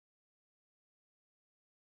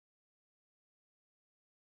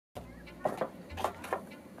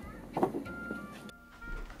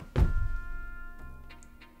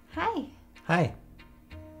Hi.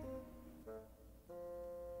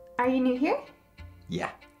 Are you new here? Yeah.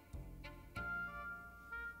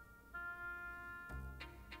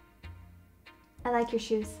 I like your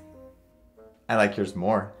shoes. I like yours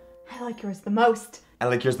more. I like yours the most. I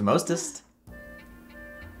like yours the mostest.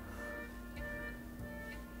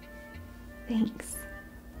 Thanks.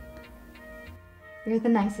 You're the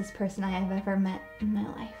nicest person I have ever met in my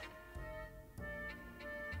life.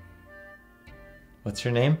 What's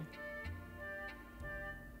your name?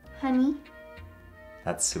 Honey?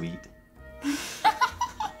 That's sweet.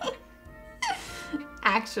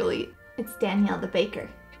 Actually, it's Danielle the baker.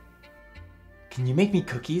 Can you make me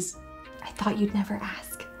cookies? I thought you'd never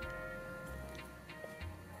ask.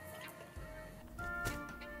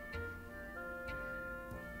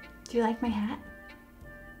 Do you like my hat?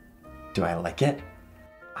 Do I like it?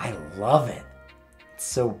 I love it. It's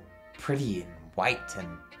so pretty and white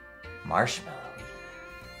and marshmallowy.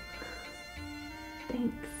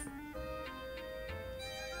 Thanks.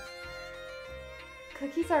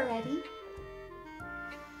 Cookies are ready?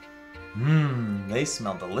 They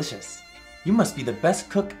smell delicious. You must be the best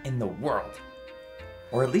cook in the world.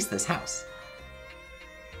 Or at least this house.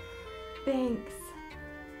 Thanks,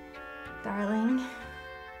 darling.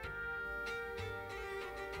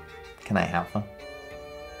 Can I have one?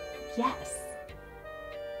 Yes.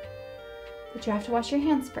 But you have to wash your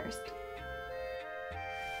hands first.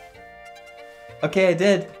 Okay, I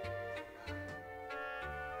did.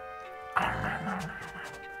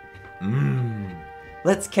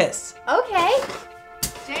 Let's kiss. Okay.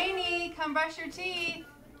 Janie, come brush your teeth.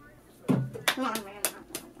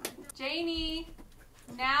 Janie,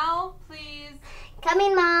 now, please.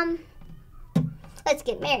 Coming, Mom. Let's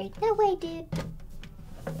get married. No way, dude.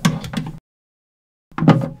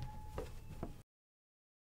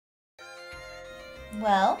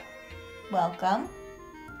 Well, welcome.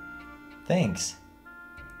 Thanks.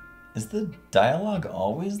 Is the dialogue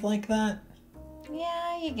always like that?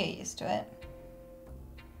 Yeah, you get used to it.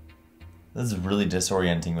 This is really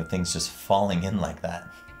disorienting with things just falling in like that.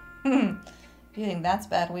 If you think that's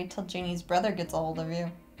bad, wait till Janie's brother gets a hold of you.